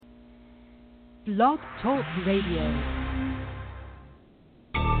Blog Talk Radio.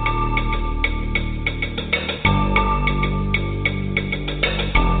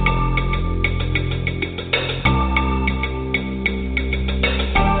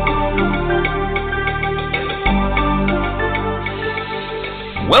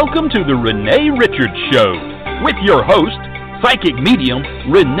 Welcome to the Renee Richards Show with your host, psychic medium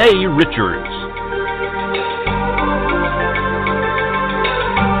Renee Richards.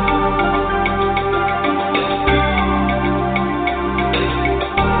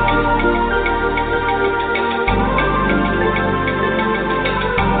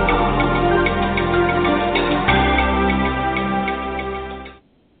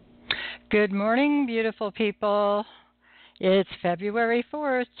 Good morning, beautiful people. It's February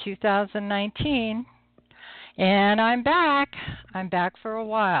 4th, 2019, and I'm back. I'm back for a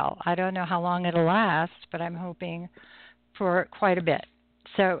while. I don't know how long it'll last, but I'm hoping for quite a bit.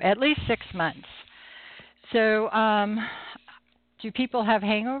 So at least 6 months. So do people have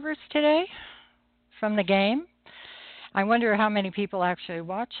hangovers today from the game? I wonder how many people actually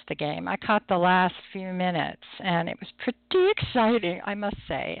watched the game. I caught the last few minutes, and it was pretty exciting, I must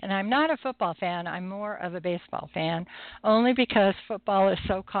say. And I'm not a football fan. I'm more of a baseball fan, only because football is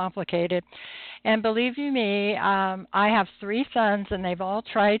so complicated. And believe you me, I have 3 sons, and they've all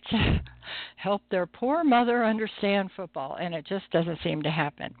tried to help their poor mother understand football, and it just doesn't seem to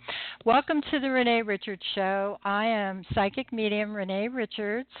happen. Welcome to the Renee Richards Show. I am psychic medium Renee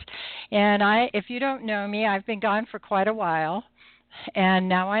Richards, and if you don't know me, I've been gone for quite a while, and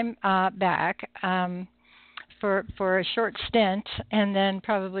now I'm back for a short stint, and then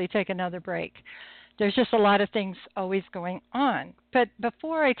probably take another break. There's just a lot of things always going on. But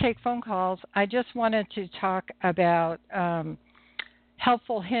before I take phone calls, I just wanted to talk about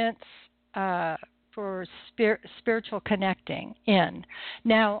helpful hints for spiritual connecting in.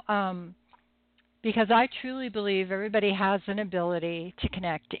 Now, because I truly believe everybody has an ability to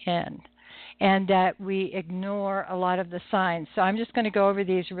connect in, and that we ignore a lot of the signs. So I'm just going to go over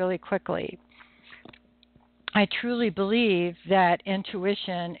these really quickly. I truly believe that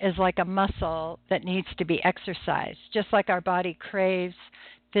intuition is like a muscle that needs to be exercised. Just like our body craves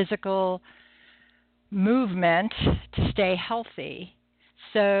physical movement to stay healthy,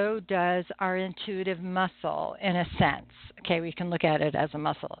 so does our intuitive muscle in a sense. Okay, we can look at it as a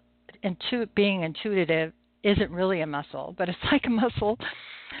muscle. Being intuitive isn't really a muscle, but it's like a muscle.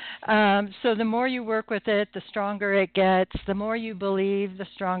 So the more you work with it, the stronger it gets. The more you believe, the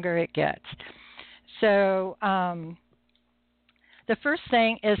stronger it gets. So the first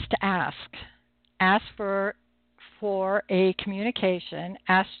thing is to ask. Ask for a communication.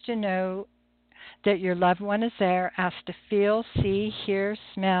 Ask to know that your loved one is there. Ask to feel, see, hear,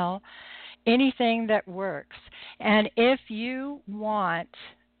 smell, anything that works. And if you want,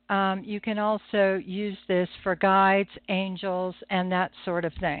 you can also use this for guides, angels, and that sort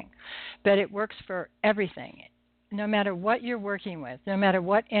of thing. But it works for everything. No matter what you're working with, no matter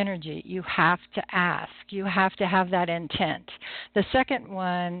what energy, you have to ask. You have to have that intent. The second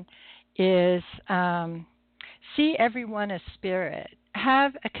one is see everyone as spirit.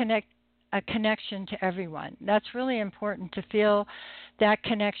 Have a connection to everyone. That's really important, to feel that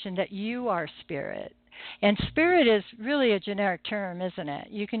connection that you are spirit. And spirit is really a generic term, isn't it?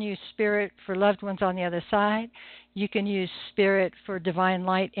 You can use spirit for loved ones on the other side. You can use spirit for divine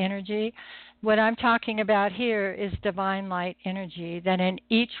light energy. What I'm talking about here is divine light energy, that in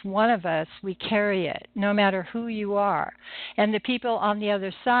each one of us we carry it, no matter who you are. And the people on the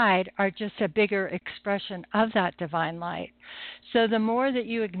other side are just a bigger expression of that divine light. So the more that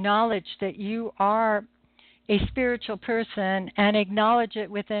you acknowledge that you are a spiritual person and acknowledge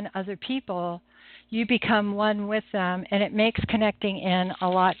it within other people, you become one with them, and it makes connecting in a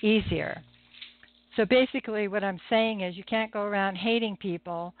lot easier. So basically what I'm saying is you can't go around hating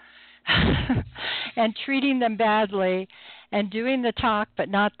people and treating them badly and doing the talk but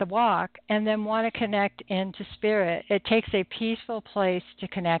not the walk, and then want to connect into spirit. It takes a peaceful place to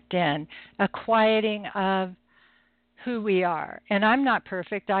connect in, a quieting of who we are. And I'm not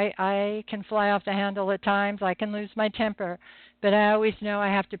perfect. I can fly off the handle at times. I can lose my temper. But I always know I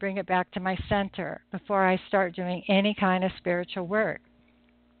have to bring it back to my center before I start doing any kind of spiritual work.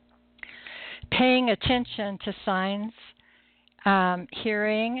 Paying attention to signs,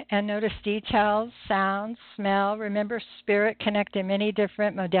 hearing, and notice details, sounds, smell. Remember, spirit connect in many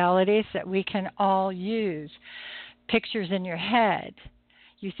different modalities that we can all use. Pictures in your head.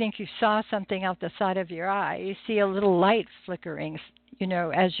 You think you saw something out the side of your eye. You see a little light flickering,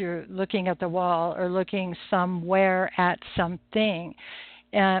 as you're looking at the wall or looking somewhere at something.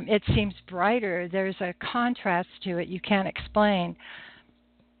 It seems brighter. There's a contrast to it you can't explain.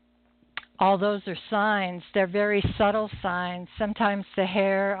 all those are signs. They're very subtle signs. Sometimes the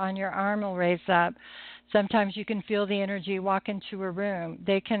hair on your arm will raise up. Sometimes you can feel the energy walk into a room.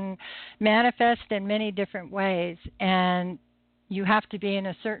 They can manifest in many different ways, and you have to be in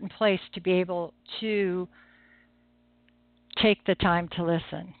a certain place to be able to take the time to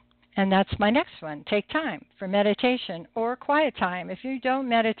listen. And that's my next one. Take time for meditation or quiet time. If you don't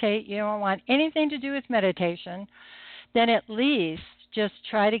meditate, you don't want anything to do with meditation, then at least just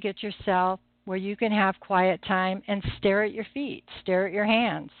try to get yourself where you can have quiet time and stare at your feet, stare at your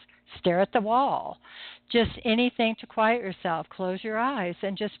hands, stare at the wall. Just anything to quiet yourself. Close your eyes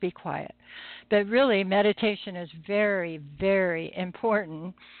and just be quiet. But really, meditation is very, very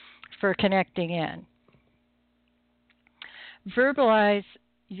important for connecting in. Verbalize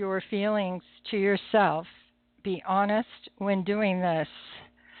your feelings to yourself. Be honest when doing this.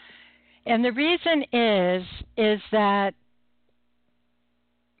 And the reason is that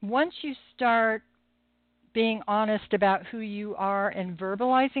once you start being honest about who you are and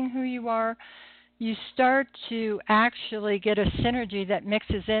verbalizing who you are, you start to actually get a synergy that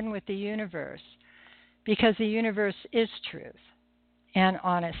mixes in with the universe, because the universe is truth and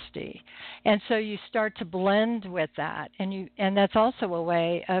honesty. And so you start to blend with that, and that's also a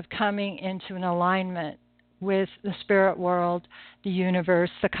way of coming into an alignment with the spirit world, the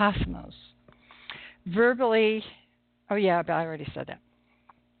universe, the cosmos. Verbally, but I already said that.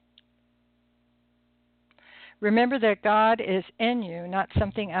 Remember that God is in you, not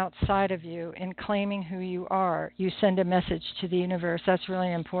something outside of you, in claiming who you are. You send a message to the universe. That's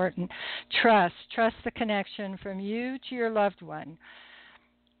really important. Trust the connection from you to your loved one.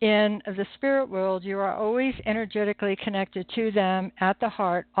 In the spirit world, you are always energetically connected to them at the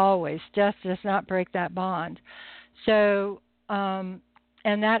heart, always. Death does not break that bond. So, and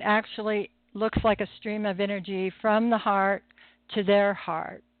that actually looks like a stream of energy from the heart to their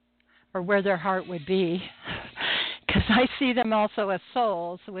heart, or where their heart would be, because I see them also as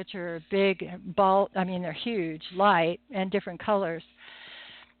souls, which are big, they're huge, light, and different colors.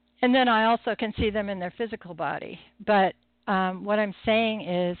 And then I also can see them in their physical body. But what I'm saying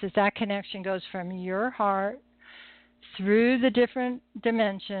is that connection goes from your heart through the different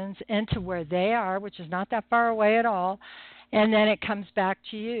dimensions into where they are, which is not that far away at all, and then it comes back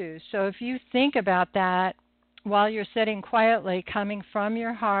to you. So if you think about that, while you're sitting quietly, coming from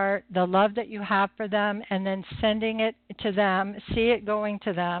your heart, the love that you have for them, and then sending it to them, see it going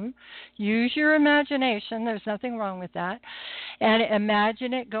to them. Use your imagination. There's nothing wrong with that. And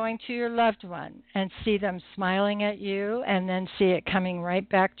imagine it going to your loved one, and see them smiling at you, and then see it coming right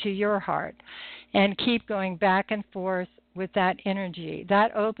back to your heart. And keep going back and forth with that energy.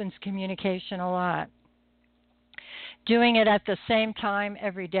 That opens communication a lot. Doing it at the same time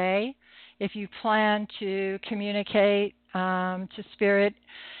every day. If you plan to communicate to spirit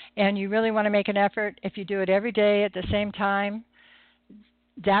and you really want to make an effort, if you do it every day at the same time,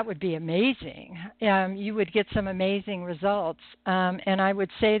 that would be amazing. You would get some amazing results. And I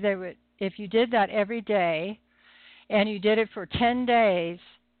would say that if you did that every day and you did it for 10 days,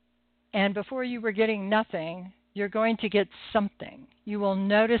 and before you were getting nothing, you're going to get something. You will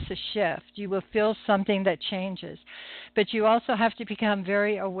notice a shift. You will feel something that changes. But you also have to become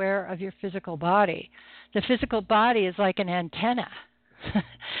very aware of your physical body. The physical body is like an antenna.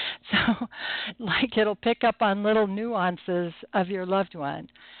 So, like, it'll pick up on little nuances of your loved one.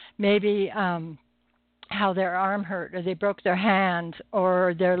 Maybe how their arm hurt, or they broke their hand,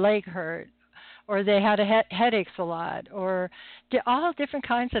 or their leg hurt, or they had headaches a lot, or all different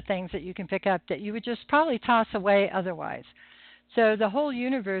kinds of things that you can pick up that you would just probably toss away otherwise. So the whole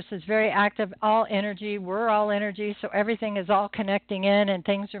universe is very active, all energy. We're all energy, so everything is all connecting in and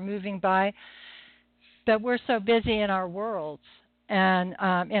things are moving by. But we're so busy in our worlds and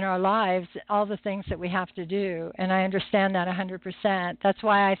in our lives, all the things that we have to do. And I understand that 100%. That's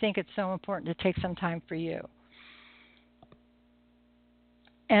why I think it's so important to take some time for you.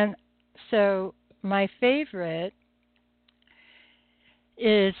 And so my favorite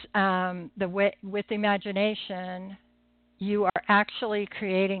is the way with imagination, you are actually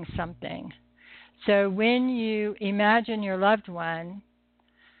creating something. So when you imagine your loved one,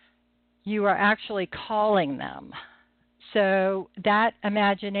 you are actually calling them. So that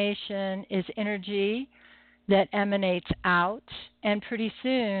imagination is energy that emanates out, and pretty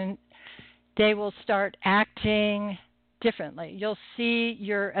soon they will start acting differently. You'll see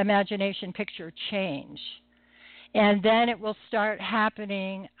your imagination picture change. And then it will start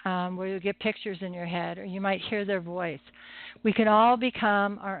happening where you'll get pictures in your head, or you might hear their voice. We can all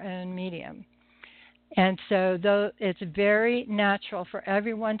become our own medium. And so though it's very natural for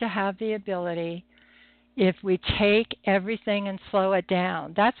everyone to have the ability, if we take everything and slow it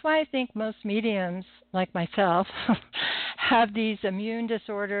down. That's why I think most mediums, like myself, have these immune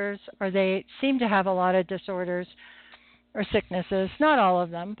disorders, or they seem to have a lot of disorders or sicknesses, not all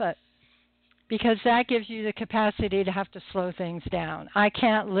of them, but because that gives you the capacity to have to slow things down. I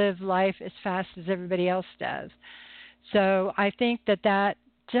can't live life as fast as everybody else does. So I think that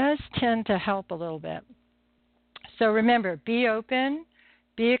does tend to help a little bit. So remember, be open,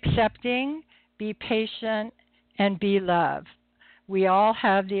 be accepting, be patient, and be love. We all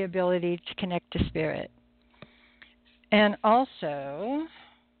have the ability to connect to spirit. And also,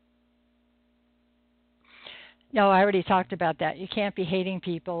 no, I already talked about that. You can't be hating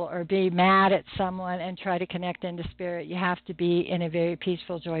people or be mad at someone and try to connect into spirit. You have to be in a very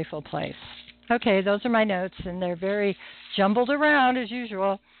peaceful, joyful place. Okay, those are my notes, and they're very jumbled around as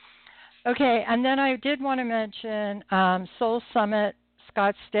usual. Okay, and then I did want to mention Soul Summit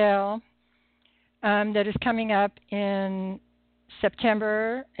Scottsdale that is coming up in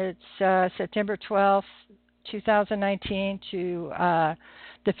September. It's September 12th, 2019 to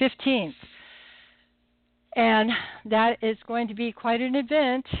the 15th. And that is going to be quite an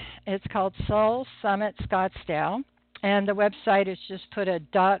event. It's called Soul Summit Scottsdale. And the website is just put a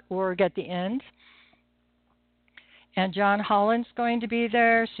 .org at the end. And John Holland's going to be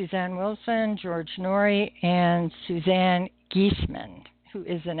there, Suzanne Wilson, George Norrie, and Suzanne Giesman, who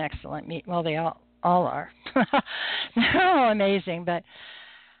is an excellent meet. Well, they all are. They're all amazing, but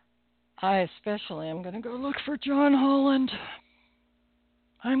I especially am going to go look for John Holland.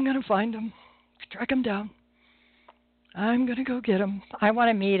 I'm going to find him, track him down. I'm going to go get him. I want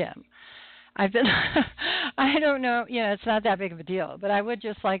to meet him. I don't know, it's not that big of a deal, but I would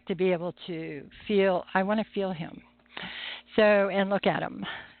just like to be able to I want to feel him. So, and look at him.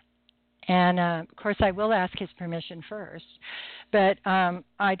 And, of course, I will ask his permission first. But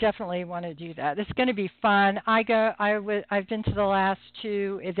I definitely want to do that. It's going to be fun. I've been to the last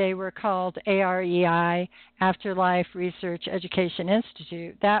two. They were called AREI, Afterlife Research Education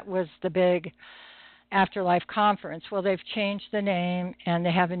Institute. That was the big Afterlife Conference. Well, they've changed the name, and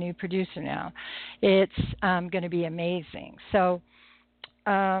they have a new producer now. It's going to be amazing. So,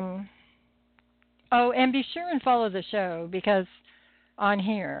 and be sure and follow the show on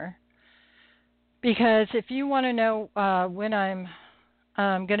here. Because if you want to know when I'm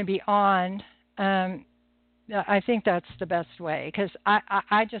going to be on, I think that's the best way. Because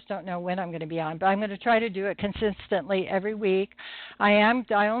I just don't know when I'm going to be on. But I'm going to try to do it consistently every week. I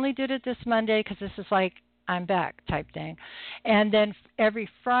only did it this Monday because this is like I'm back type thing. And then every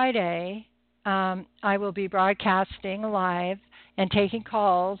Friday, I will be broadcasting live and taking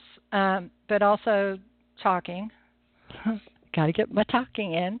calls, but also talking. Got to get my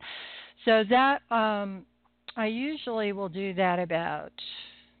talking in. So that I usually will do that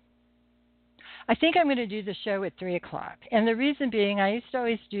I think I'm going to do the show at 3 o'clock. And the reason being, I used to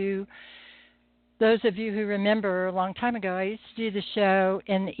always do, those of you who remember a long time ago, I used to do the show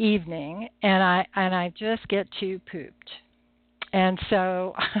in the evening, and I just get too pooped. And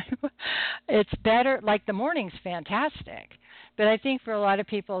so it's better, like the morning's fantastic, but I think for a lot of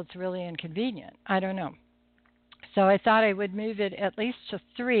people it's really inconvenient. I don't know. So I thought I would move it at least to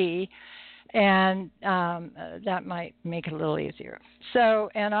 3, and that might make it a little easier. So,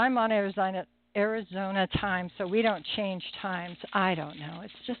 and I'm on Arizona time, so we don't change times. I don't know.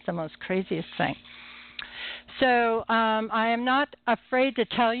 It's just the most craziest thing. So I am not afraid to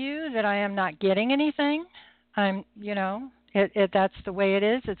tell you that I am not getting anything. That's the way it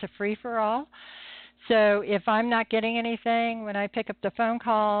is. It's a free-for-all. So if I'm not getting anything when I pick up the phone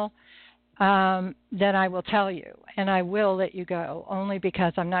call, then I will tell you, and I will let you go, only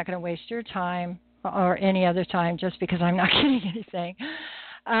because I'm not going to waste your time or any other time just because I'm not getting anything.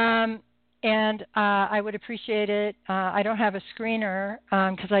 And I would appreciate it. I don't have a screener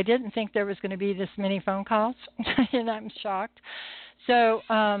because I didn't think there was going to be this many phone calls, and I'm shocked. So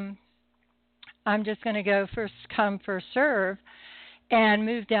I'm just going to go first come, first serve and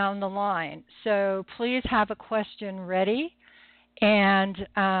move down the line. So please have a question ready, and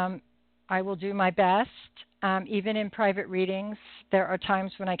I will do my best. Even in private readings, there are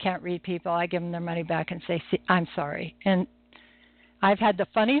times when I can't read people. I give them their money back and say, I'm sorry. And I've had the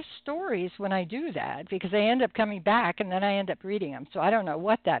funniest stories when I do that because they end up coming back and then I end up reading them. So I don't know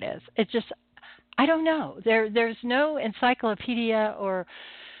what that is. It's just, I don't know. There's no encyclopedia or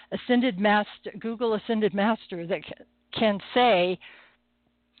Google Ascended Master that can say,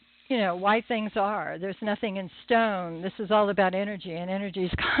 why things are. There's nothing in stone. This is all about energy, and energy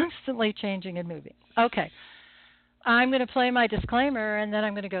is constantly changing and moving. Okay. I'm going to play my disclaimer, and then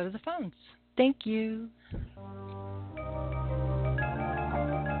I'm going to go to the phones. Thank you.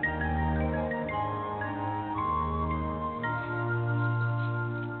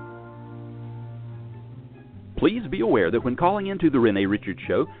 Please be aware that when calling into the Renee Richards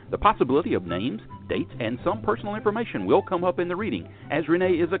Show, the possibility of names, dates, and some personal information will come up in the reading, as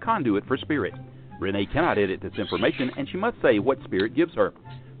Renee is a conduit for spirit. Renee cannot edit this information, and she must say what spirit gives her.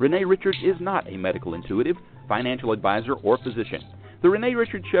 Renee Richards is not a medical intuitive, financial advisor, or physician. The Renee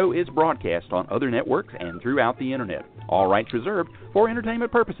Richards Show is broadcast on other networks and throughout the Internet. All rights reserved for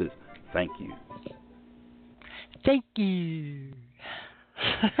entertainment purposes. Thank you. Thank you.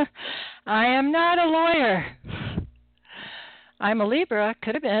 I am not a lawyer. I'm a Libra,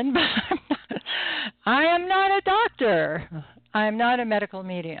 could have been, but I am not a doctor. I'm not a medical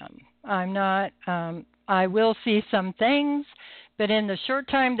medium. I'm not, I will see some things, but in the short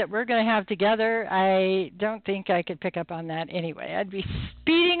time that we're going to have together, I don't think I could pick up on that anyway. I'd be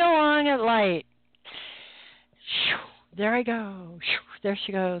speeding along at light. There I go. There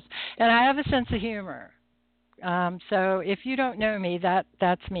she goes. And I have a sense of humor. So if you don't know me,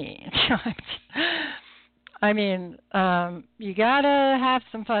 that's me. I mean, you gotta have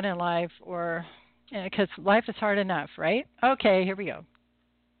some fun in life, or because life is hard enough, right? Okay, here we go.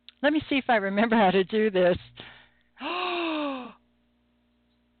 Let me see if I remember how to do this. Oh,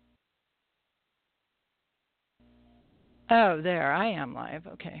 there, I am live.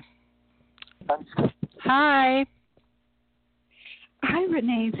 Okay. Hi. Hi,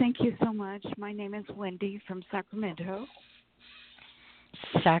 Renee. Thank you so much. My name is Wendy from Sacramento.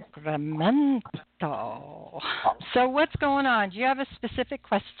 Sacramento. So what's going on? Do you have a specific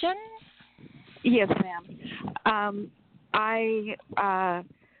question? Yes, ma'am. I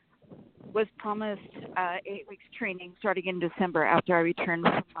was promised 8 weeks training starting in December after I returned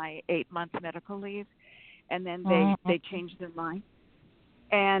from my 8-month medical leave, and then they changed their mind.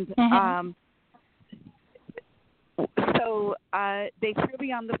 And so they threw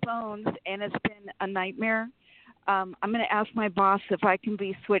me on the phones, and it's been a nightmare. I'm going to ask my boss if I can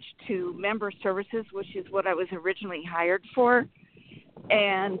be switched to member services, which is what I was originally hired for.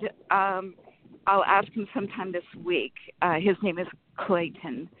 And I'll ask him sometime this week. His name is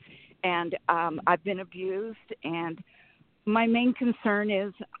Clayton. And I've been abused, and my main concern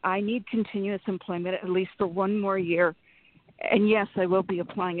is I need continuous employment at least for 1 more year. And yes, I will be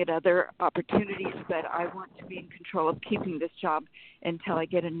applying at other opportunities, but I want to be in control of keeping this job until I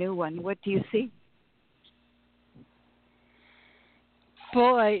get a new one. What do you see?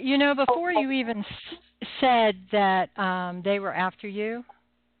 Boy, you know, before you even said that they were after you,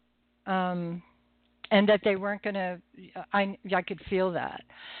 and that they weren't going to, I could feel that.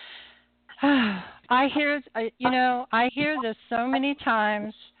 I hear this so many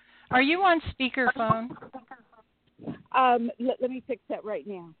times. Are you on speakerphone? Let me fix that right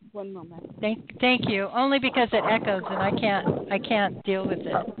now. 1 moment. Thank you. Only because it echoes and I can't deal with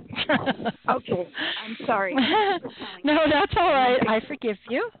it. Okay. I'm sorry. No, that's all right. I forgive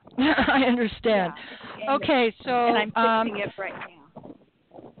you. I understand. Yeah. Okay, so and I'm fixing it right now.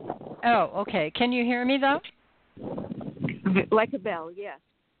 Oh, okay. Can you hear me though? Like a bell, yes.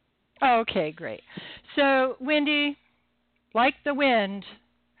 Okay, great. So, Wendy, like the wind,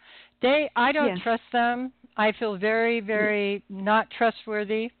 I don't trust them. I feel very, very not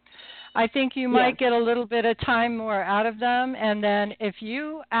trustworthy. I think you might get a little bit of time more out of them, and then if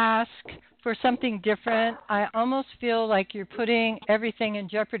you ask for something different, I almost feel like you're putting everything in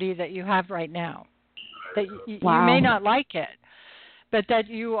jeopardy that you have right now. That you may not like it, but that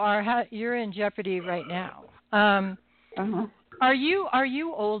you're in jeopardy right now. Are you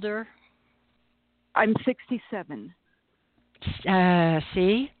older? I'm 67.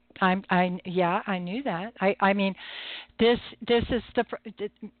 See, I knew that. I mean, this is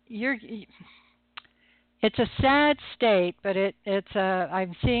it's a sad state, but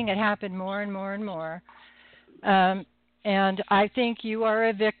I'm seeing it happen more and more and more. And I think you are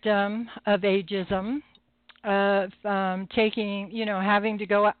a victim of ageism, of having to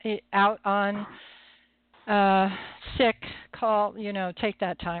go out on sick call, take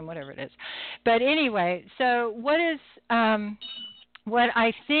that time, whatever it is. But anyway, so what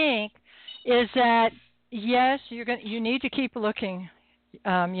I think is that, yes, you need to keep looking,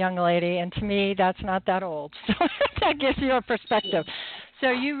 young lady, and to me, that's not that old. So that gives you a perspective. So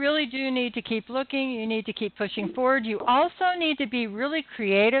you really do need to keep looking. You need to keep pushing forward. You also need to be really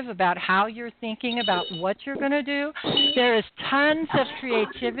creative about how you're thinking about what you're going to do. There is tons of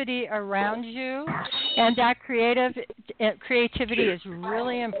creativity around you, and that creativity is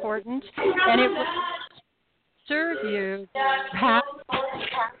really important, and it will serve you.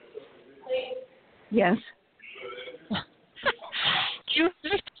 Yes.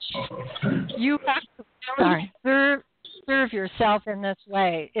 You have to really serve yourself in this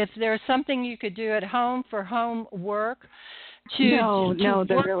way. If there's something you could do at home for home work, No,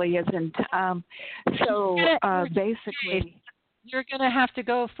 there really isn't. Basically, you're going to have to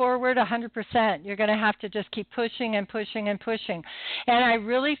go forward 100%. You're going to have to just keep pushing and pushing and pushing. And I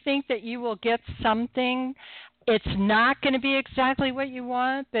really think that you will get something. It's not going to be exactly what you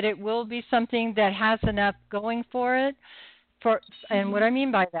want, but it will be something that has enough going for it. And what I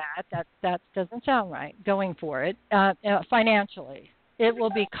mean by that doesn't sound right, going for it, financially. It will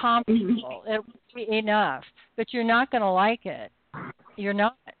be comfortable. It will be enough, but you're not going to like it. You're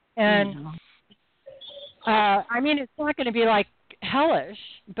not. And I mean, it's not going to be like hellish,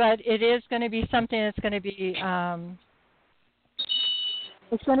 but it is going to be something that's going to be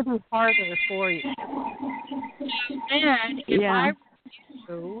it's going to be harder for you. And if I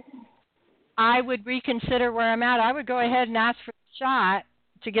were you, I would reconsider where I'm at. I would go ahead and ask for a shot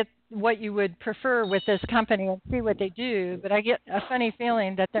to get what you would prefer with this company and see what they do. But I get a funny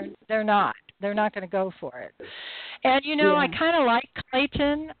feeling that they're not. They're not going to go for it. And I kind of like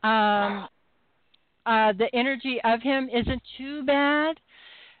Clayton. The energy of him isn't too bad,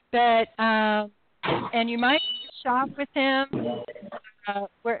 but and you might shop with him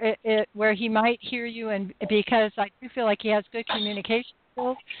where he might hear you, and because I do feel like he has good communication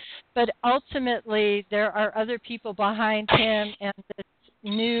skills. But ultimately, there are other people behind him, and this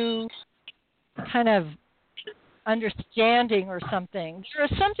new kind of understanding or something. There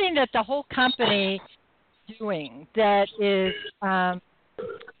is something that the whole company is doing that is, I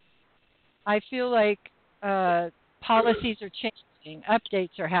feel like policies are changing,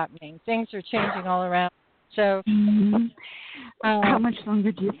 updates are happening, things are changing all around. So, how much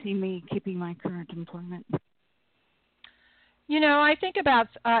longer do you see me keeping my current employment? I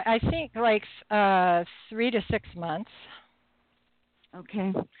think like 3 to 6 months.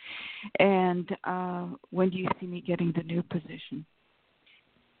 Okay. And when do you see me getting the new position?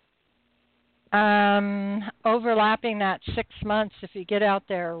 Overlapping that 6 months if you get out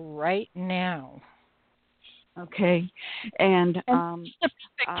there right now. Okay. And it's the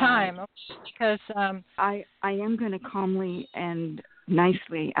perfect time because I am going to calmly and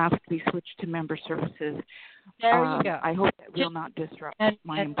nicely ask to be switched to member services. There you go. I hope that will not disrupt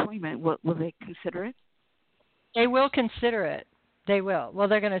my employment. Will they consider it? They will consider it. They will. Well,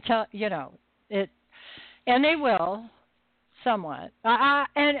 they're going to tell it, and they will somewhat.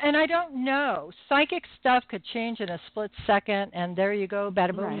 And I don't know. Psychic stuff could change in a split second, and there you go,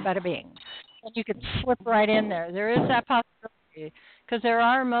 bada boom, bada bing. And you could slip right in there. There is that possibility because there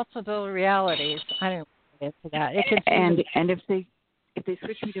are multiple realities. I don't get into that. It could and if they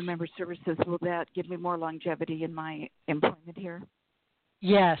switch me to member services, will that give me more longevity in my employment here?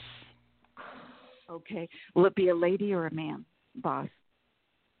 Yes. Okay. Will it be a lady or a man, boss?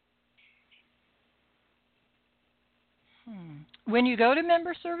 When you go to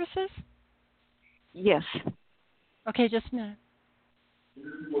member services? Yes. Okay, just a minute.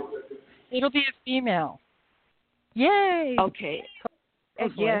 It'll be a female. Yay! Okay.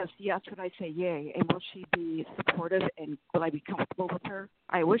 Yes, that's what I say, yay. And will she be supportive and will I be comfortable with her?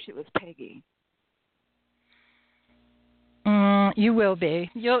 I wish it was Peggy. You will be.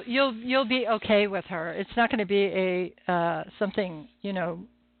 You'll be okay with her. It's not going to be a something,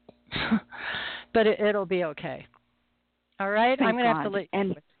 but it'll be okay. All right? Thank I'm going to have to let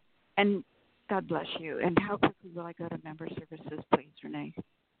you. And God bless you. And how quickly will I go to member services, please, Renee?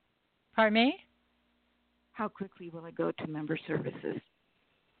 Pardon me? How quickly will I go to member services?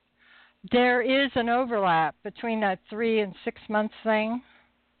 There is an overlap between that 3 and 6 month thing.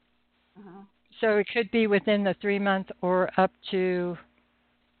 Uh-huh. So it could be within the 3 month or up to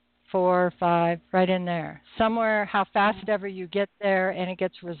 4 or 5, right in there. Somewhere, how fast ever you get there and it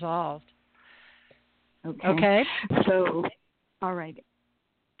gets resolved. Okay? So, all right.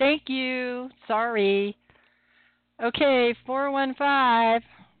 Thank you. Sorry. Okay, 415.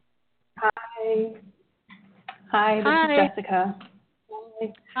 Hi, this is Jessica.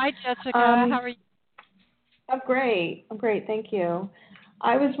 Hi, Jessica. How are you? I'm great. Thank you.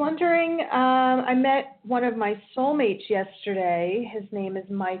 I was wondering, I met one of my soulmates yesterday. His name is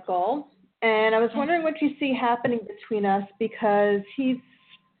Michael. And I was wondering what you see happening between us because he's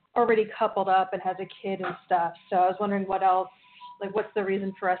already coupled up and has a kid and stuff. So I was wondering what else, like what's the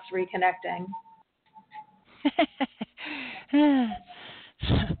reason for us reconnecting?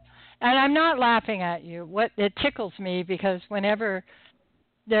 And I'm not laughing at you. It tickles me because whenever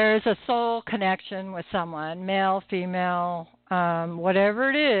there's a soul connection with someone, male, female, whatever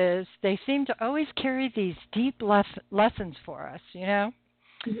it is, they seem to always carry these deep lessons for us,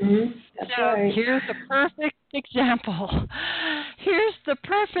 Mm-hmm. That's so right. here's a perfect example. Here's the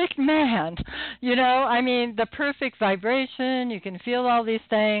perfect man. The perfect vibration. You can feel all these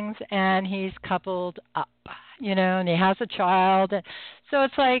things, and he's coupled up. and he has a child. And so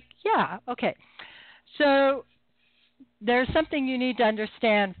it's like, yeah, okay. So there's something you need to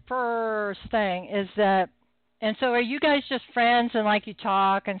understand first thing is that, and so are you guys just friends and like you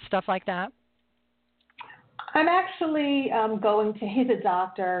talk and stuff like that? I'm actually he's a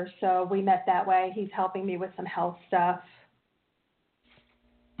doctor, so we met that way. He's helping me with some health stuff.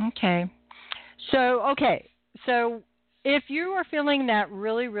 Okay. So if you are feeling that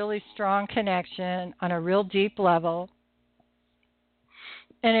really, really strong connection on a real deep level,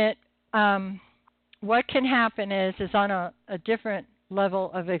 and it, what can happen is on a different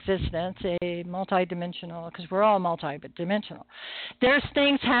level of existence, a multidimensional, because we're all multidimensional. There's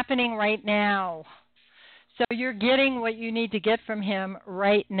things happening right now. So you're getting what you need to get from him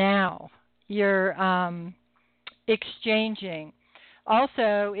right now. You're exchanging.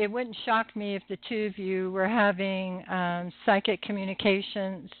 Also, it wouldn't shock me if the two of you were having psychic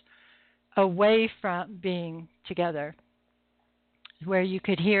communications away from being together, where you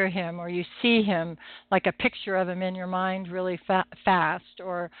could hear him or you see him, like a picture of him in your mind really fast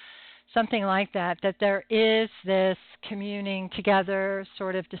or something like that, that there is this communing together,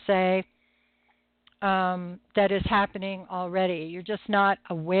 sort of to say, that is happening already. You're just not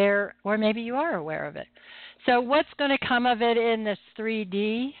aware, or maybe you are aware of it. So what's going to come of it in this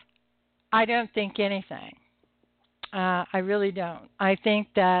 3D? I don't think anything. I really don't. I think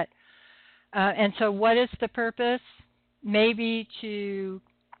that, and so what is the purpose? Maybe to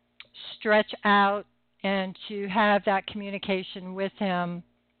stretch out and to have that communication with him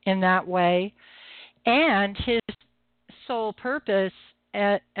in that way. And his sole purpose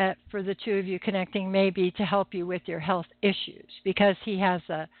for the two of you connecting may be to help you with your health issues, because he has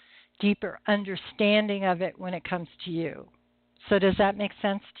a deeper understanding of it when it comes to you. So does that make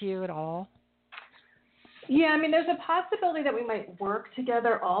sense to you at all? Yeah, I mean, there's a possibility that we might work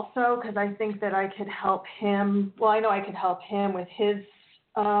together also, because I think that I could help him. Well, I know I could help him with his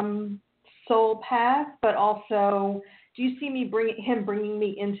soul path, but also, do you see me bringing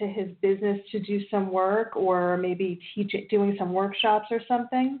me into his business to do some work, or maybe doing some workshops or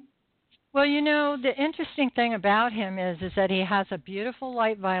something? Well, the interesting thing about him is that he has a beautiful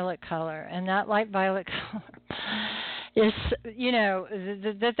light violet color, and that light violet color is,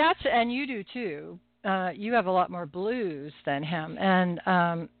 that's, and you do too. You have a lot more blues than him, and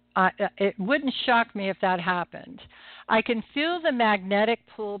it wouldn't shock me if that happened. I can feel the magnetic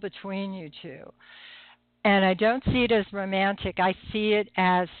pull between you two, and I don't see it as romantic. I see it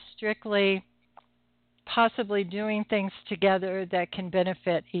as strictly possibly doing things together that can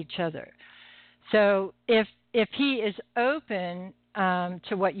benefit each other. So if he is open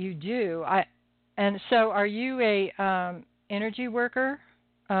to what you do, and so are you a energy worker?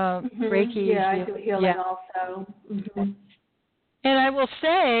 Reiki? Yeah, I do healing also. Mm-hmm. And I will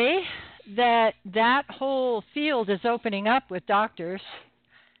say that whole field is opening up with doctors.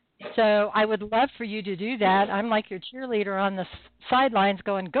 So I would love for you to do that. I'm like your cheerleader on the sidelines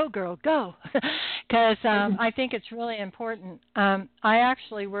going, go, girl, go. Because I think it's really important. I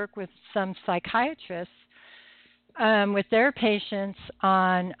actually work with some psychiatrists with their patients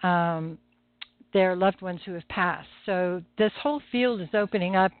on their loved ones who have passed. So this whole field is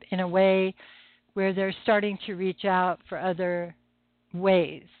opening up in a way where they're starting to reach out for other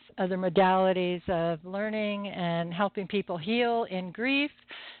ways, other modalities of learning and helping people heal in grief,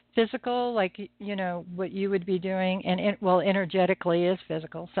 physical, like, what you would be doing, and energetically is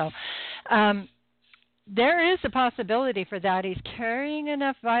physical. So there is a possibility for that. He's carrying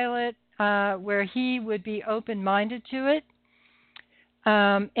enough violet where he would be open-minded to it.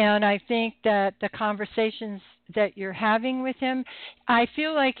 And I think that the conversations that you're having with him, I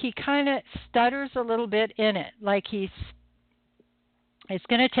feel like he kind of stutters a little bit in it. Like it's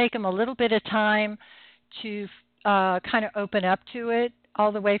going to take him a little bit of time to kind of open up to it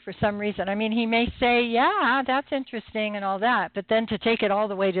all the way for some reason. I mean, he may say, yeah, that's interesting and all that, but then to take it all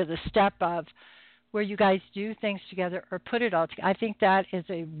the way to the step of where you guys do things together or put it all together, I think that is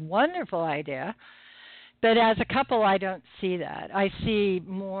a wonderful idea. But as a couple, I don't see that. I see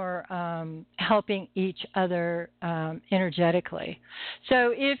more helping each other energetically.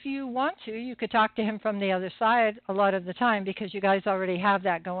 So if you want to, you could talk to him from the other side a lot of the time, because you guys already have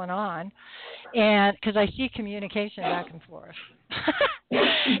that going on. And because I see communication back and forth.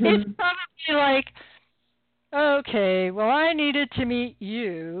 It's probably like, okay, well, I needed to meet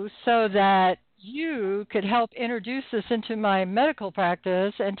you so that you could help introduce this into my medical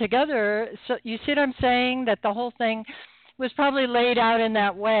practice, and together, so you see what I'm saying, that the whole thing was probably laid out in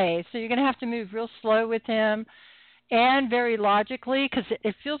that way. So you're going to have to move real slow with him and very logically, because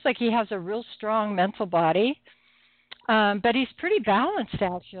it feels like he has a real strong mental body, but he's pretty balanced,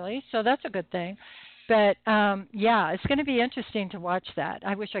 actually, so that's a good thing. But yeah, it's going to be interesting to watch that.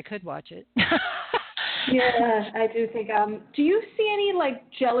 I wish I could watch it. Yeah, I do think. Do you see any like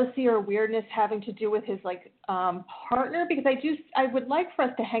jealousy or weirdness having to do with his like partner? Because I would like for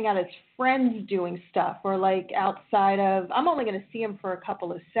us to hang out as friends doing stuff, or like outside of. I'm only going to see him for a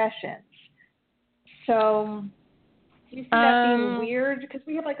couple of sessions. So, do you see that being weird? Because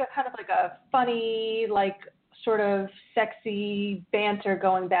we have like a kind of like a funny, like sort of sexy banter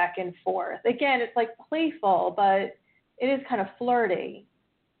going back and forth. Again, it's like playful, but it is kind of flirty.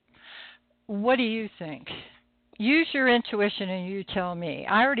 What do you think? Use your intuition and you tell me.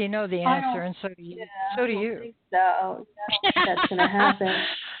 I already know the answer, and so do you. Yeah, so do I you. don't think so. I don't think that's going to happen.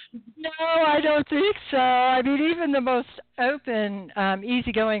 No, I don't think so. I mean, even the most open,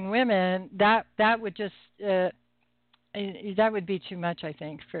 easygoing women, that would just that would be too much, I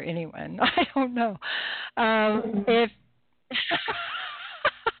think, for anyone. I don't know. If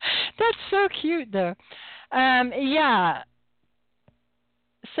that's so cute, though. Yeah.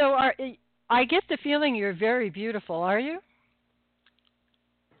 So I get the feeling you're very beautiful. Are you?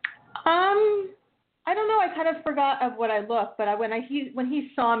 I don't know. I kind of forgot of what I look, but when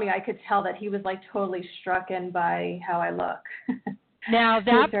he saw me, I could tell that he was like totally strucken by how I look. Now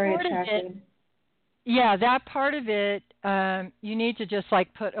that very part attractive. of it, yeah, that part of it, you need to just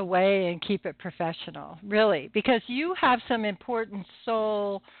like put away and keep it professional, really, because you have some important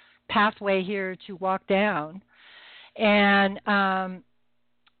soul pathway here to walk down and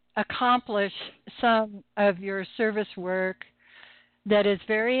accomplish some of your service work that is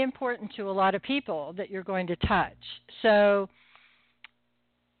very important to a lot of people that you're going to touch. So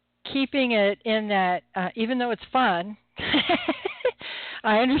keeping it in that, even though it's fun,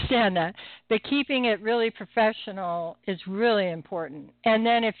 I understand that, but keeping it really professional is really important. And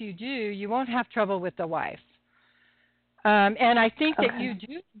then if you do, you won't have trouble with the wife. And I think that you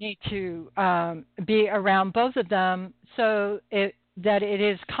do need to be around both of them so that it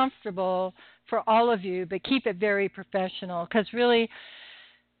is comfortable for all of you, but keep it very professional, because really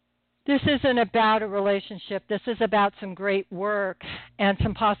this isn't about a relationship. This is about some great work and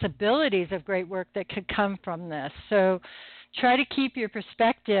some possibilities of great work that could come from this. So try to keep your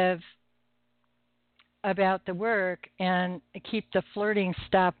perspective about the work and keep the flirting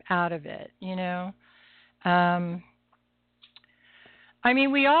stuff out of it, you know. I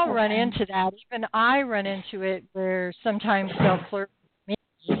mean, we all run into that. Even I run into it where sometimes they'll flirt with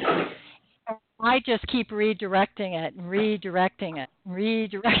me. I just keep redirecting it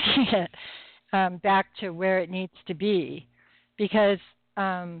back to where it needs to be, because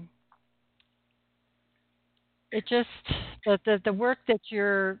it just the work that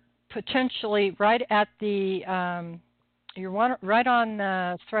you're potentially right at the you're right on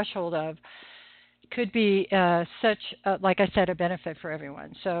the threshold of could be such like I said, a benefit for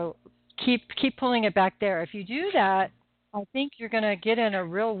everyone. So keep pulling it back there. If you do that, I think you're going to get in a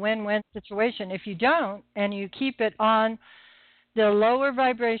real win-win situation. If you don't, and you keep it on the lower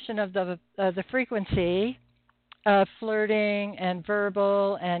vibration of the frequency of flirting and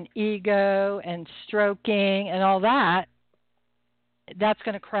verbal and ego and stroking and all that, that's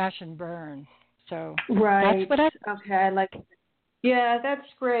going to crash and burn. So right. That's what okay, I like it. Yeah, that's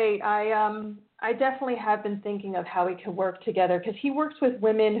great. I definitely have been thinking of how we could work together, because he works with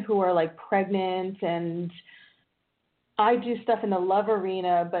women who are like pregnant, and I do stuff in the love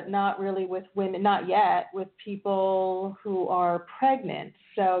arena, but not really with women, not yet, with people who are pregnant.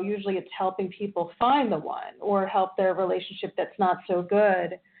 So usually it's helping people find the one or help their relationship that's not so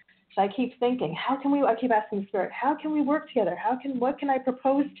good. So I keep thinking, I keep asking Spirit, how can we work together? What can I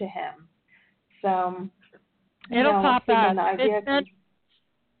propose to him? So it'll pop up.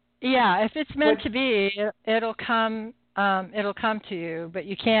 If it's meant to be, it'll come to you, but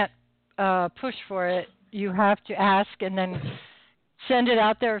you can't push for it. You have to ask and then send it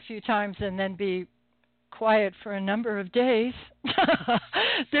out there a few times and then be quiet for a number of days.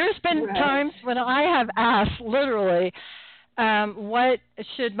 There's been times when I have asked literally, what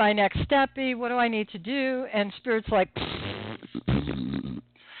should my next step be? What do I need to do? And Spirit's like, and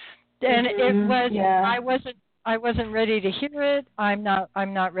it was, I wasn't ready to hear it. I'm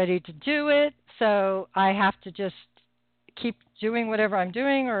not ready to do it. So I have to just keep doing whatever I'm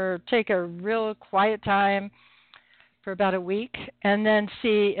doing, or take a real quiet time for about a week and then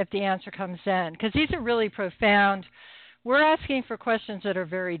see if the answer comes in. Because these are really profound. We're asking for questions that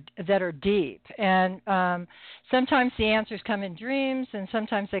are deep, and sometimes the answers come in dreams, and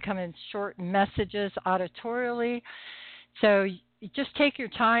sometimes they come in short messages auditorially. So you just take your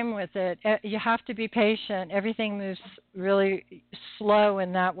time with it. You have to be patient. Everything moves really slow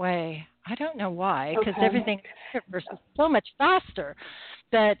in that way. I don't know why, because everything in the universe is so much faster.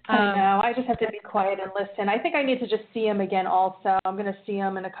 But I know. I just have to be quiet and listen. I think I need to just see him again. Also, I'm going to see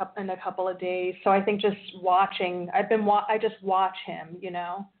him in a couple of days. So I think just watching. I just watch him. You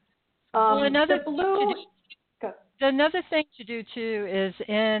know. Well, another thing to do too is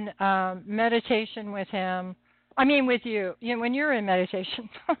in meditation with him. I mean, with you. You know, when you're in meditation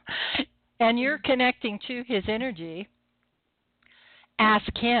and you're connecting to his energy,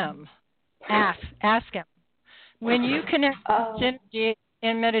 ask him. Ask him. When you connect to his energy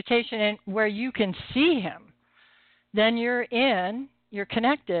in meditation and where you can see him, then you're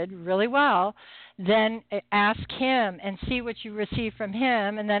connected really well. Then ask him and see what you receive from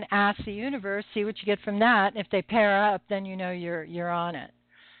him, and then ask the universe, see what you get from that. If they pair up, then you know you're on it.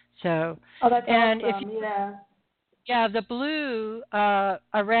 So, that's and awesome. the blue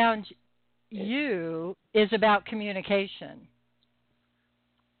around you is about communication.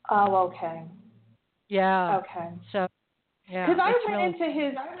 Oh, okay. Yeah. Okay. So, yeah. Because I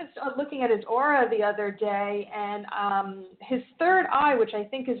was looking at his aura the other day, and his third eye, which I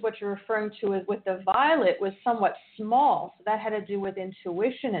think is what you're referring to is with the violet, was somewhat small. So that had to do with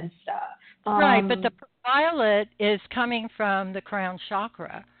intuition and stuff. Right, but the violet is coming from the crown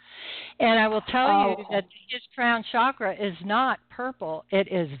chakra. And I will tell you that his crown chakra is not purple, it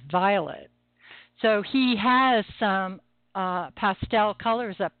is violet. So he has some pastel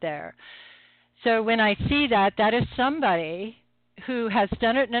colors up there. So when I see that, that is somebody who has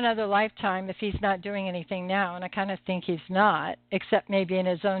done it in another lifetime if he's not doing anything now, and I kind of think he's not, except maybe in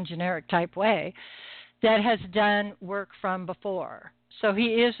his own generic type way, that has done work from before. So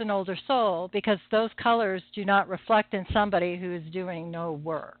he is an older soul because those colors do not reflect in somebody who is doing no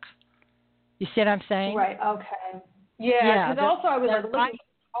work. You see what I'm saying? Right, okay. Yeah, because also I was looking at his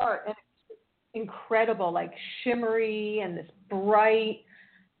heart, and it's incredible, like shimmery and this bright.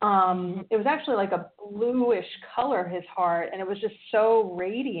 It was actually like a bluish color, his heart, and it was just so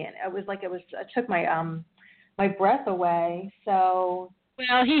radiant. It took my my breath away. So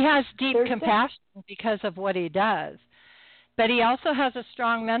well, he has deep compassion because of what he does, but he also has a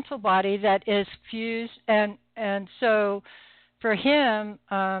strong mental body that is fused, and so for him,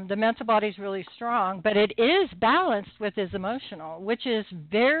 the mental body is really strong, but it is balanced with his emotional, which is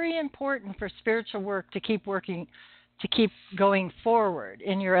very important for spiritual work to keep working. To keep going forward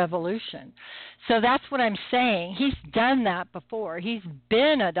in your evolution. So that's what I'm saying. He's done that before. He's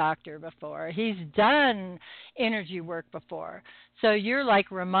been a doctor before. He's done energy work before. So you're like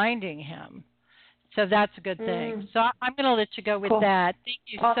reminding him. So that's a good thing. So I'm going to let you go with that. Thank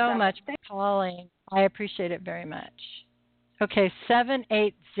you so much for calling. I appreciate it very much. Okay,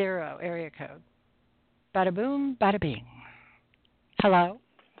 780 area code. Bada boom, bada bing. Hello?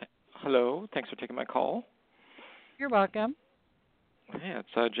 Hello. Thanks for taking my call. You're welcome. Hey,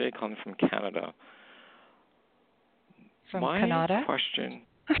 it's Jay calling from Canada. From my Canada? Question,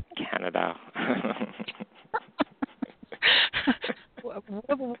 Canada.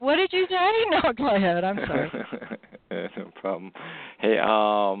 What did you say? No, go ahead. I'm sorry. No problem. Hey,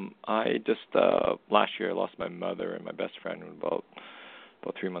 I just last year lost my mother and my best friend about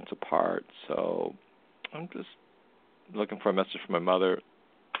 3 months apart. So I'm just looking for a message from my mother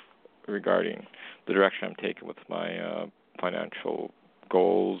regarding the direction I'm taking with my financial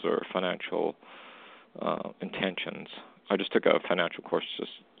goals or financial intentions. I just took a financial course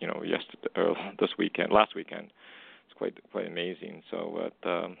yesterday or last weekend. It's quite amazing. So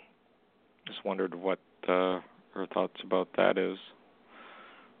just wondered what her thoughts about that is.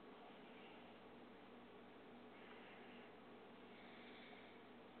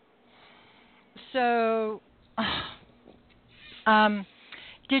 So,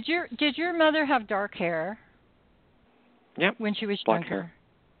 did your mother have dark hair? Yeah. When she was black younger. Hair.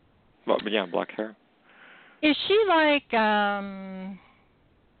 Well, yeah, black hair. Is she like?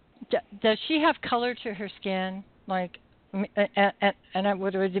 Does she have color to her skin? Like, and I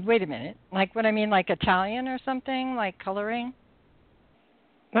would wait a minute. Like what I mean, like Italian or something, like coloring?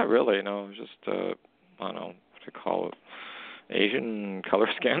 Not really. No, just I don't know what to call it. Asian color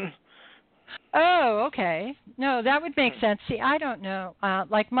skin. Oh, okay. No, that would make sense. See, I don't know.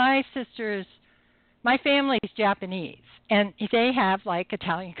 Like my family's Japanese, and they have like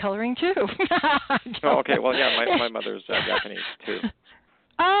Italian coloring too. Oh, okay. Well, yeah, my mother's Japanese too.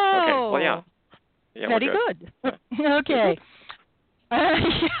 Oh. Okay. Well, yeah. Yeah, very good. Yeah. Okay.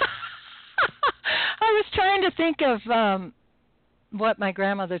 I was trying to think of what my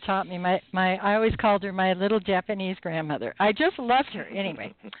grandmother taught me. I always called her my little Japanese grandmother. I just loved her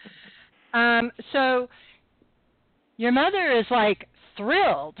anyway. So your mother is like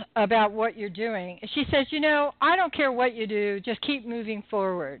thrilled about what you're doing. She says, I don't care what you do, just keep moving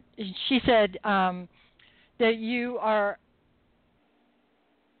forward. She said that you are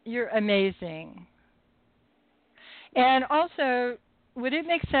You're amazing. And also, would it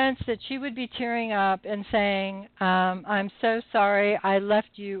make sense that she would be tearing up and saying, I'm so sorry I left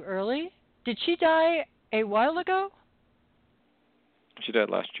you early? Did she die a while ago? She died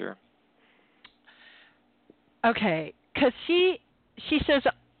last year. Okay, because she says,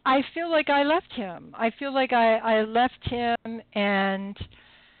 I feel like I left him. I feel like I left him, and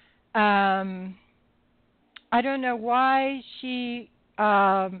I don't know why she.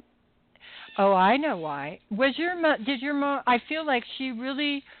 Oh, I know why. Did your mom? I feel like she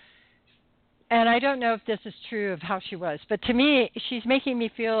really, and I don't know if this is true of how she was, but to me, she's making me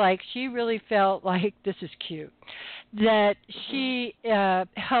feel like she really felt like this is cute, that she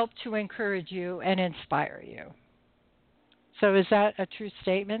helped to encourage you and inspire you. So is that a true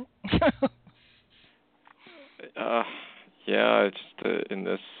statement? Yeah, it's just in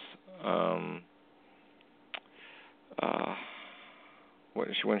this.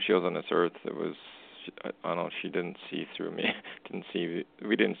 When she was on this earth, it was. I don't know. She didn't see through me.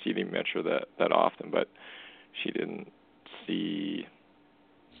 We didn't see the metro that often, but she didn't see.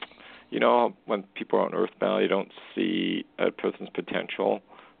 You know, when people are on Earthbound, you don't see a person's potential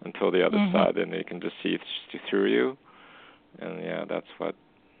until the other side, and they can just see through you. And that's what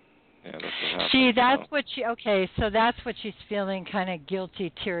happened. See, that's what she. Okay, so that's what she's feeling, kind of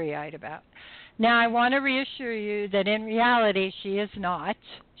guilty, teary-eyed about. Now, I want to reassure you that in reality, she is not.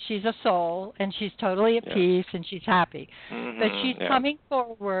 She's a soul, and she's totally at peace, and she's happy. But she's coming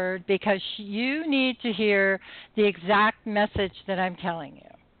forward because you need to hear the exact message that I'm telling you.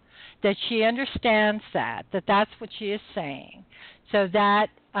 That she understands that that's what she is saying. So that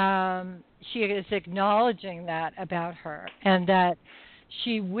she is acknowledging that about her, and that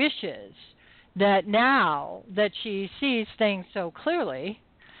she wishes that now that she sees things so clearly,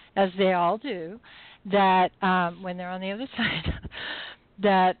 as they all do, that when they're on the other side,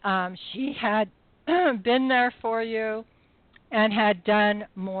 that she had been there for you and had done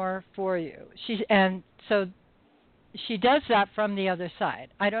more for you. So she does that from the other side.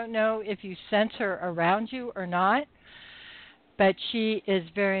 I don't know if you sense her around you or not, but she is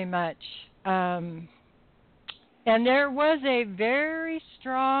very much, and there was a very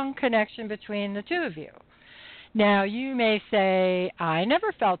strong connection between the two of you. Now, you may say, I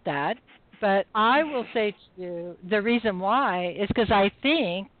never felt that, but I will say to you, the reason why is because I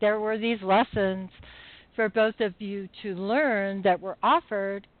think there were these lessons for both of you to learn that were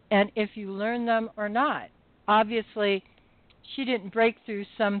offered, and if you learn them or not. Obviously, she didn't break through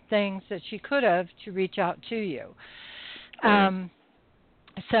some things that she could have to reach out to you.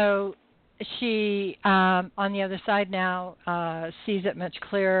 So she, on the other side now, sees it much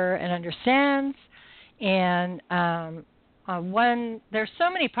clearer and understands. And there's so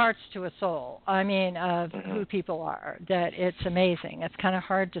many parts to a soul, of who people are, that it's amazing. It's kind of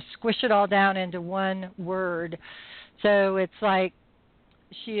hard to squish it all down into one word. So it's like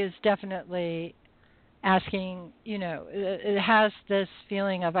she is definitely asking, it has this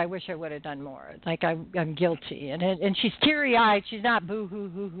feeling of, I wish I would have done more. Like I'm guilty. And she's teary-eyed. She's not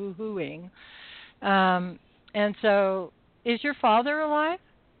boo-hoo-hoo-hoo-hooing. And so, is your father alive?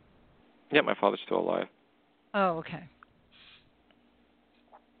 Yeah, my father's still alive. Oh, okay.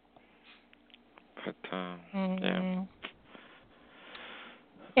 But, yeah.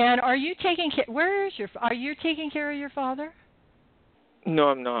 And are you taking care? Are you taking care of your father? No,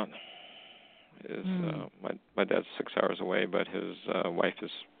 I'm not. My dad's 6 hours away, but his wife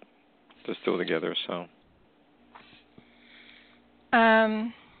they're still together. So.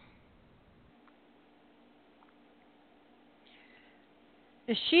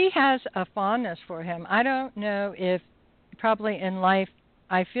 She has a fondness for him. I don't know if probably in life.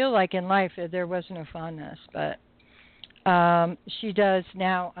 I feel like in life there was no fondness, but she does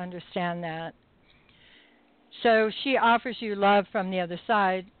now understand that. So she offers you love from the other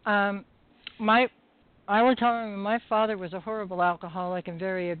side. I will tell him my father was a horrible alcoholic and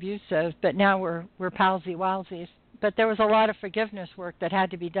very abusive, but now we're palsy-walsies. But there was a lot of forgiveness work that had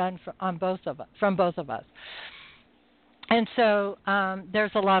to be done from both of us. And so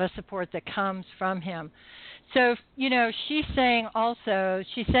there's a lot of support that comes from him. So, she's saying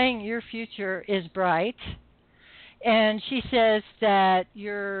your future is bright. And she says that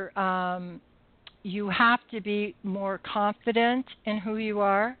you have to be more confident in who you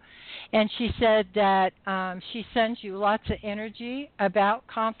are. And she said that she sends you lots of energy about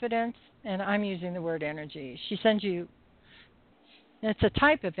confidence. And I'm using the word energy. She sends you, it's a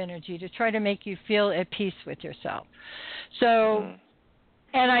type of energy to try to make you feel at peace with yourself. So,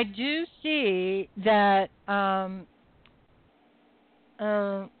 and I do see that,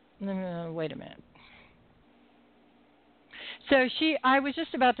 wait a minute. So I was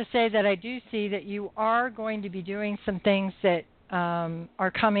just about to say that I do see that you are going to be doing some things that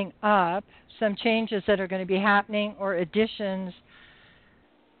are coming up, some changes that are going to be happening or additions.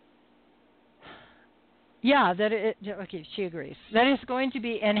 Yeah, okay, she agrees. That is going to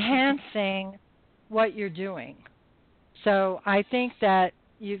be enhancing what you're doing. So I think that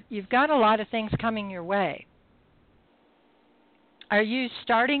you've got a lot of things coming your way. Are you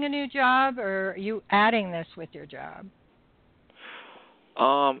starting a new job, or are you adding this with your job?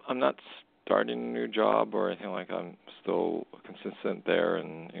 I'm not starting a new job or anything like that. I'm still consistent there,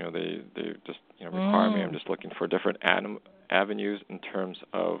 and they just require me. I'm just looking for different avenues in terms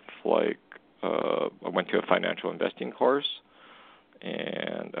of like I went to a financial investing course,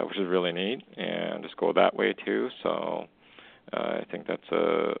 and which is really neat, and just go that way too. So I think that's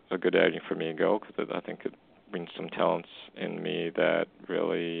a good avenue for me to go, because I think it brings some talents in me that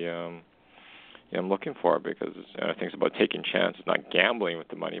really I'm looking for, because I think it's about taking chances, not gambling with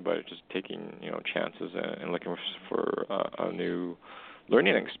the money, but just taking chances and looking for a new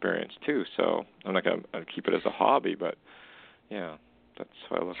learning experience too. So I'm not going to keep it as a hobby, but yeah. That's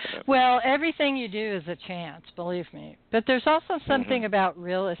how I look at it. Well, everything you do is a chance, believe me. But there's also something about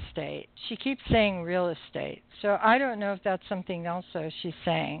real estate. She keeps saying real estate. So I don't know if that's something also she's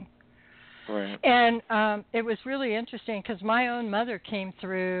saying. Right. And it was really interesting because my own mother came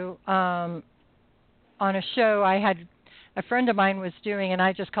through on a show a friend of mine was doing, and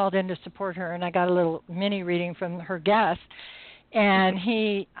I just called in to support her, and I got a little mini reading from her guest. And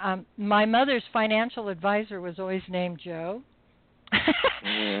my mother's financial advisor was always named Joe.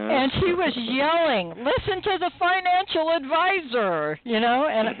 And she was yelling, "Listen to the financial advisor," and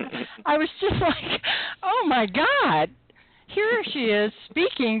I was just like, oh my God, here she is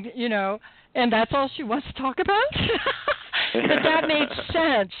speaking, and that's all she wants to talk about. But that made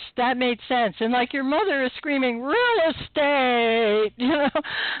sense. That made sense. And like your mother is screaming, real estate,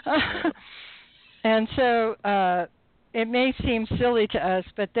 and so it may seem silly to us,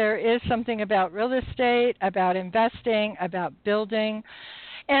 but there is something about real estate, about investing, about building.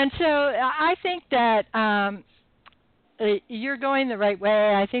 And so I think that you're going the right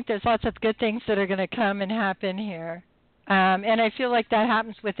way. I think there's lots of good things that are going to come and happen here. And I feel like that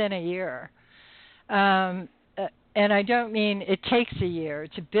happens within a year. And I don't mean it takes a year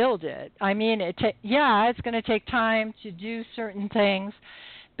to build it. I mean, it's going to take time to do certain things.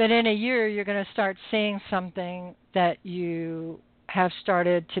 But in a year, you're going to start seeing something that you have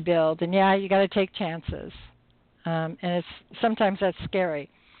started to build. And, you got to take chances. And sometimes that's scary.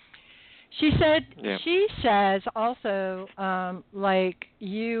 She says also, like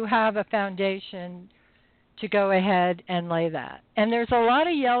you have a foundation to go ahead and lay that. And there's a lot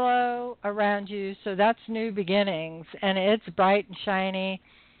of yellow around you, so that's new beginnings. And it's bright and shiny,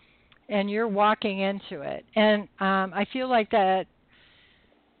 and you're walking into it. And I feel like that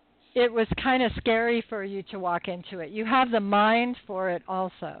it was kind of scary for you to walk into it. You have the mind for it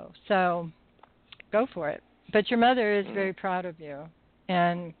also, so go for it. But your mother is very proud of you.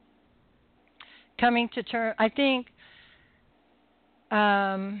 And coming to terms, I think,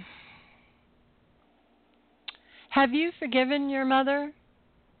 have you forgiven your mother?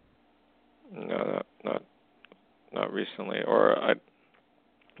 No, not recently. Or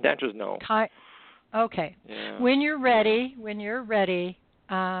the answer is no. Okay. Yeah. When you're ready,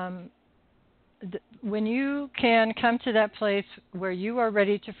 when you can come to that place where you are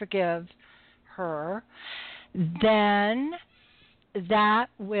ready to forgive her, then that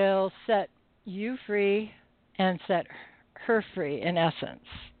will set you free and set her free, in essence,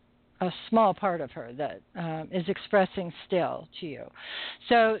 a small part of her that is expressing still to you.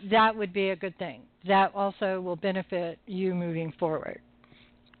 So that would be a good thing. That also will benefit you moving forward.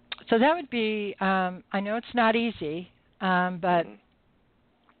 So that would be, I know it's not easy, but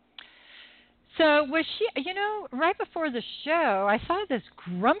so was she, right before the show, I saw this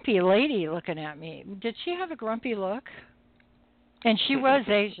grumpy lady looking at me. Did she have a grumpy look? And she was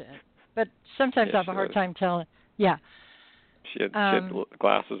Asian, but sometimes I have a hard time telling. Yeah. She had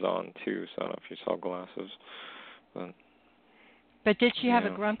glasses on, too, so I don't know if you saw glasses. But did she have a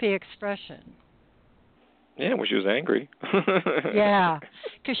grumpy expression? Yeah, well, she was angry. Yeah,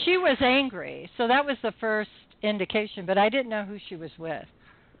 because she was angry. So that was the first indication, but I didn't know who she was with.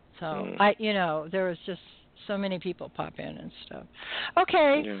 So, there was just so many people pop in and stuff.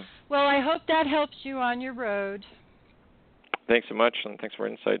 Okay, well, I hope that helps you on your road. Thanks so much, and thanks for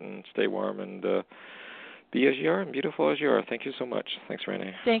insight, and stay warm, and be as you are and beautiful as you are. Thank you so much. Thanks,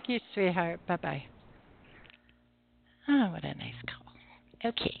 Renee. Thank you, sweetheart. Bye-bye. Oh, what a nice call.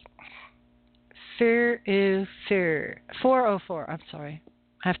 Okay. 404. I'm sorry.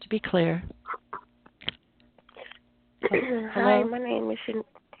 I have to be clear. Hi, Hello? my name is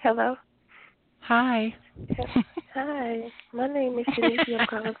Hello. Hi. Hi, my name is Shanice. I'm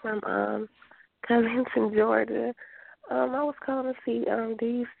calling from Covington, Georgia. I was calling to see do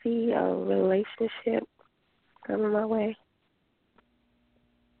you see a relationship coming my way?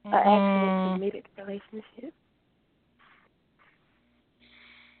 An actual committed relationship.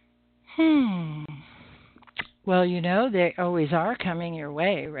 Well, you know, they always are coming your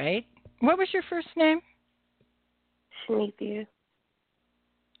way, right? What was your first name? Shanithia.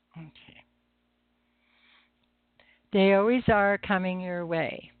 Okay. They always are coming your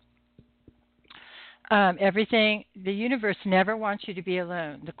way. Everything, the universe never wants you to be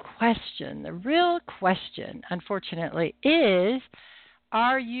alone. The real question, unfortunately, is,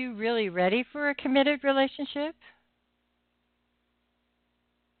 are you really ready for a committed relationship?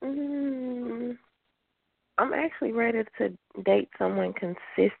 I'm actually ready to date someone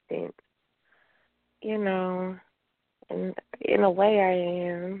consistent. You know, and in a way I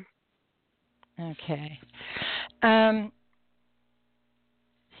am. Okay.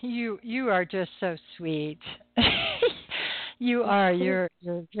 You are just so sweet. You are. You're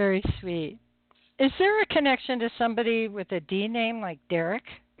very sweet. Is there a connection to somebody with a D name like Derek?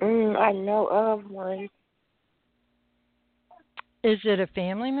 I know of one. Is it a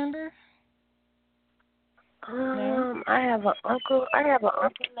family member? No? I have an uncle.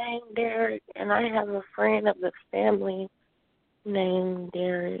 Named Derek, and I have a friend of the family named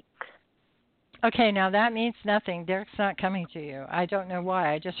Derek. Okay, now that means nothing. Derek's not coming to you. I don't know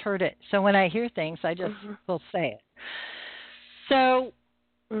why. I just heard it. So when I hear things, I just will say it. So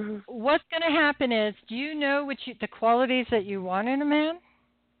what's going to happen is, do you know the qualities that you want in a man?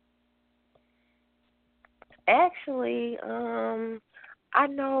 Actually, I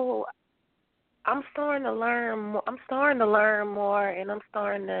know. I'm starting to learn more. And I'm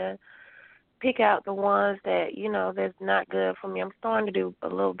starting to pick out the ones that that's not good for me. I'm starting to do a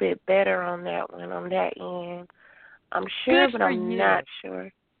little bit better on that one, on that end. I'm sure, but I'm not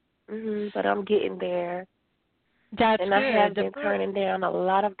sure. But I'm getting there. That's and good. I have been turning down a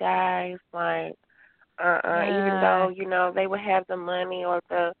lot of guys, like even though they would have the money or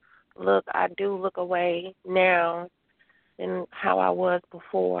the look. I do look away now than how I was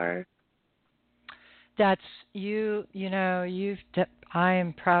before. That's I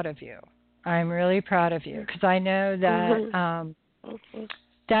am proud of you. I'm really proud of you, because I know that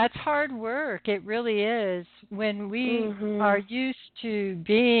that's hard work. It really is. When we are used to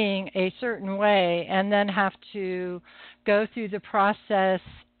being a certain way and then have to go through the process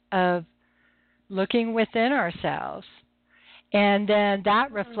of looking within ourselves, and then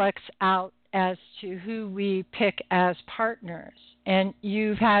that reflects out as to who we pick as partners. And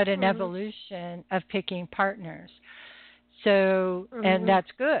you've had an evolution of picking partners. So, and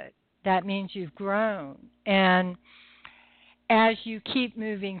that's good. That means you've grown. And as you keep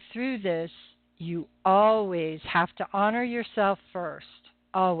moving through this, you always have to honor yourself first.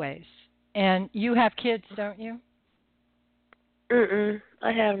 Always. And you have kids, don't you?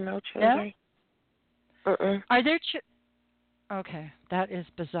 I have no children. No? Are there Okay, that is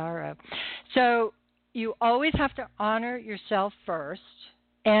bizarro. So you always have to honor yourself first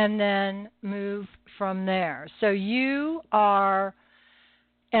and then move from there. So you are,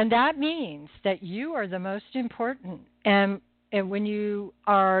 and that means that you are the most important. And when you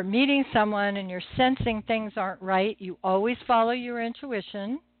are meeting someone and you're sensing things aren't right, you always follow your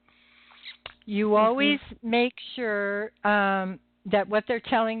intuition. You always make sure that what they're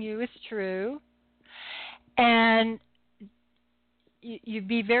telling you is true. And you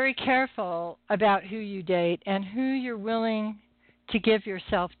be very careful about who you date and who you're willing to give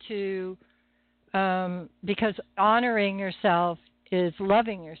yourself to, because honoring yourself is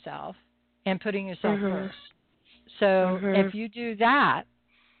loving yourself and putting yourself first. So if you do that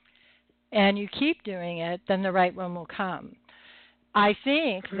and you keep doing it, then the right one will come. I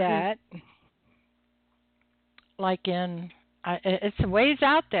think that, it's a ways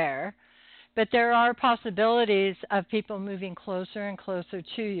out there, but there are possibilities of people moving closer and closer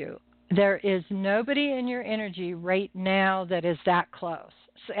to you. There is nobody in your energy right now that is that close.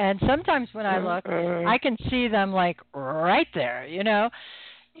 And sometimes when I look, I can see them like right there,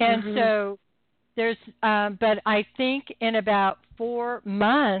 And so there's, but I think in about 4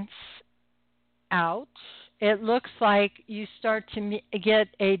 months out, it looks like you start to get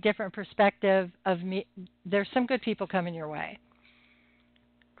a different perspective of me. There's some good people coming your way.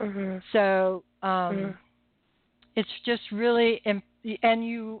 So it's just really, and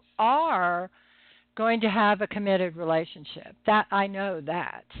you are going to have a committed relationship. That I know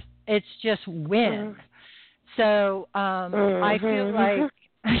that. It's just when. So I feel like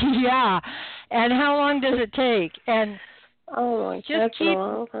Yeah. And how long does it take? And Oh my, just that's been keep. a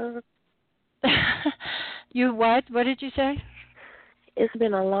long time. You what? What did you say? It's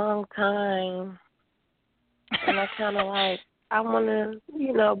been a long time, and I kind of like, I want to,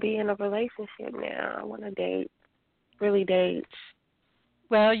 be in a relationship now. I want to date, really date.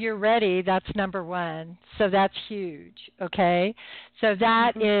 Well, you're ready. That's number one. So that's huge. Okay. So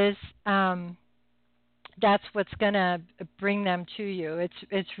that is that's what's going to bring them to you.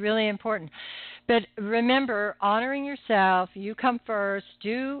 It's really important. But remember, honoring yourself, you come first,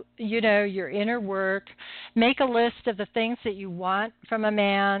 do, your inner work, make a list of the things that you want from a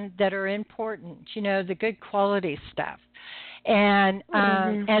man that are important, the good quality stuff. And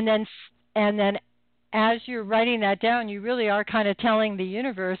and then as you're writing that down, you really are kind of telling the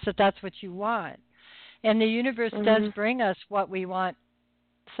universe that that's what you want. And the universe does bring us what we want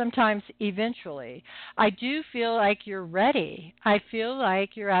sometimes eventually. I do feel like you're ready. I feel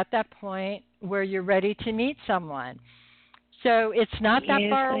like you're at that point where you're ready to meet someone. So it's not that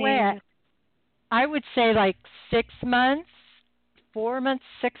far away. I would say like 6 months, 4 months,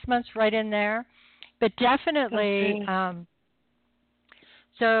 6 months, right in there. But definitely,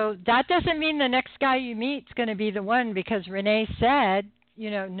 so that doesn't mean the next guy you meet is going to be the one, because Renee said,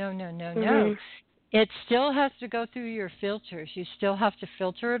 no. It still has to go through your filters. You still have to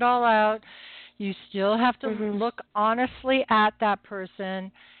filter it all out. You still have to look honestly at that person.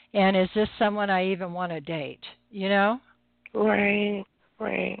 And is this someone I even want to date? Right.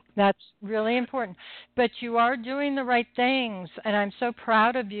 That's really important. But you are doing the right things. And I'm so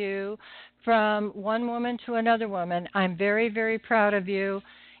proud of you, from one woman to another woman. I'm very, very proud of you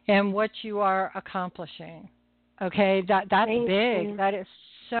and what you are accomplishing. Okay, that's big. You. That is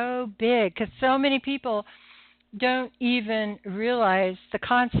so big, because so many people don't even realize the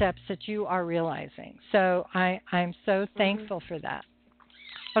concepts that you are realizing. So I'm so thankful for that.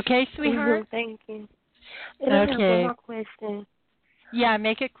 Okay, sweetheart? Thank you. And I have one more question. Yeah,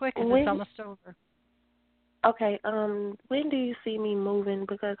 make it quick because it's almost over. Okay, when do you see me moving?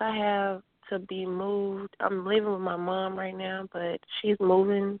 Because I have to be moved. I'm living with my mom right now, but she's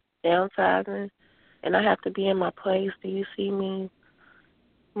moving, downsizing, and I have to be in my place. Do you see me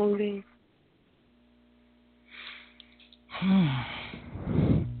moving?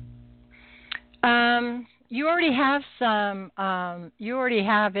 You already have some. You already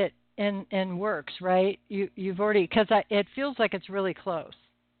have it in works, right? You've already, because it feels like it's really close.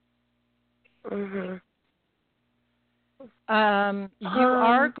 You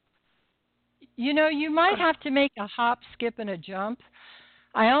are. You might have to make a hop, skip, and a jump.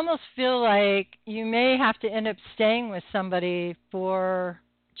 I almost feel like you may have to end up staying with somebody for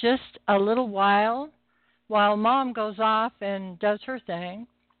just a little while Mom goes off and does her thing,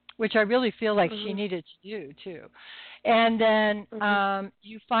 which I really feel like she needed to do too. And then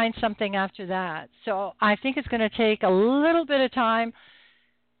you find something after that. So I think it's going to take a little bit of time,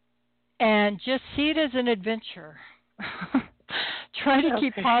 and just see it as an adventure. Try to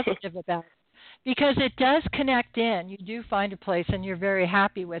keep positive about it, because it does connect in. You do find a place and you're very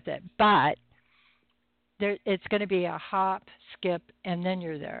happy with it, but it's going to be a hop, skip, and then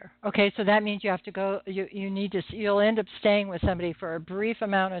you're there. Okay, so that means you have to go. You'll end up staying with somebody for a brief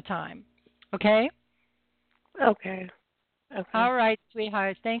amount of time. Okay? Okay. All right,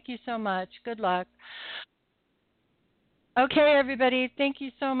 sweetheart. Thank you so much. Good luck. Okay, everybody. Thank you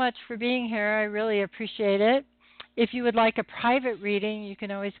so much for being here. I really appreciate it. If you would like a private reading, you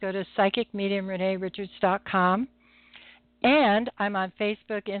can always go to psychicmediumreneerichards.com. And I'm on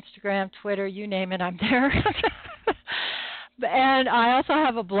Facebook, Instagram, Twitter, you name it, I'm there. And I also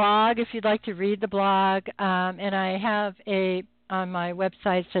have a blog if you'd like to read the blog. And I have on my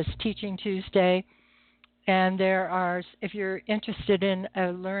website, it says Teaching Tuesday. And there are, if you're interested in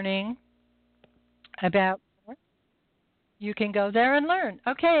learning about, you can go there and learn.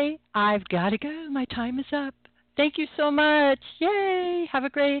 Okay, I've got to go. My time is up. Thank you so much. Yay. Have a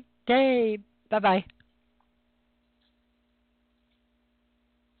great day. Bye-bye.